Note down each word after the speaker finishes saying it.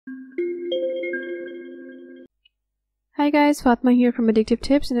Hi guys, Fatma here from Addictive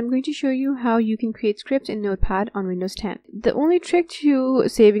Tips, and I'm going to show you how you can create scripts in Notepad on Windows 10. The only trick to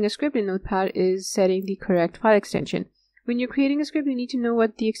saving a script in Notepad is setting the correct file extension. When you're creating a script, you need to know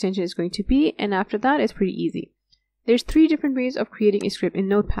what the extension is going to be, and after that, it's pretty easy. There's 3 different ways of creating a script in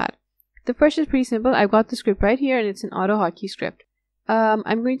Notepad. The first is pretty simple. I've got the script right here, and it's an auto hotkey script.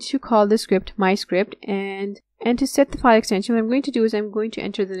 I'm going to call this script my script, and to set the file extension, what I'm going to do is I'm going to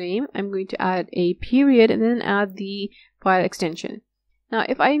enter the name, I'm going to add a period, and then add the file extension. Now,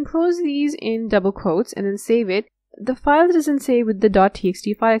 if I enclose these in double quotes and then save it, the file doesn't save with the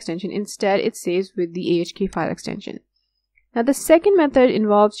 .txt file extension. Instead, it saves with the AHK file extension. Now, the second method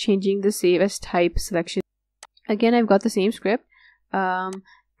involves changing the save as type selection. Again, I've got the same script.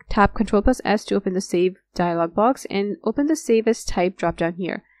 Tap Ctrl+S to open the save dialog box and open the save as type drop down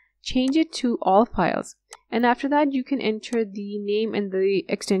here. Change it to all files, and after that you can enter the name and the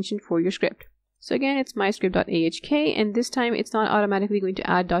extension for your script. So again, it's myscript.ahk, and this time it's not automatically going to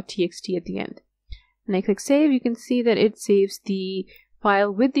add .txt at the end. When I click save, you can see that it saves the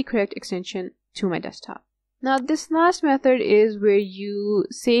file with the correct extension to my desktop. Now, this last method is where you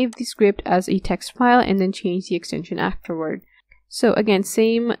save the script as a text file and then change the extension afterward. So again,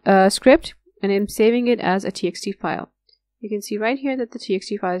 same script, and I'm saving it as a txt file. You can see right here that the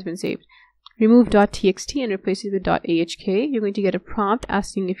txt file has been saved. Remove .txt and replace it with .ahk. You're going to get a prompt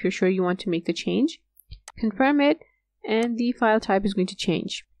asking if you're sure you want to make the change. Confirm it, and the file type is going to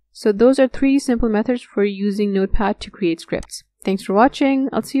change. So those are 3 simple methods for using Notepad to create scripts. Thanks for watching.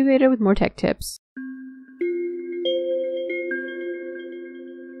 I'll see you later with more tech tips.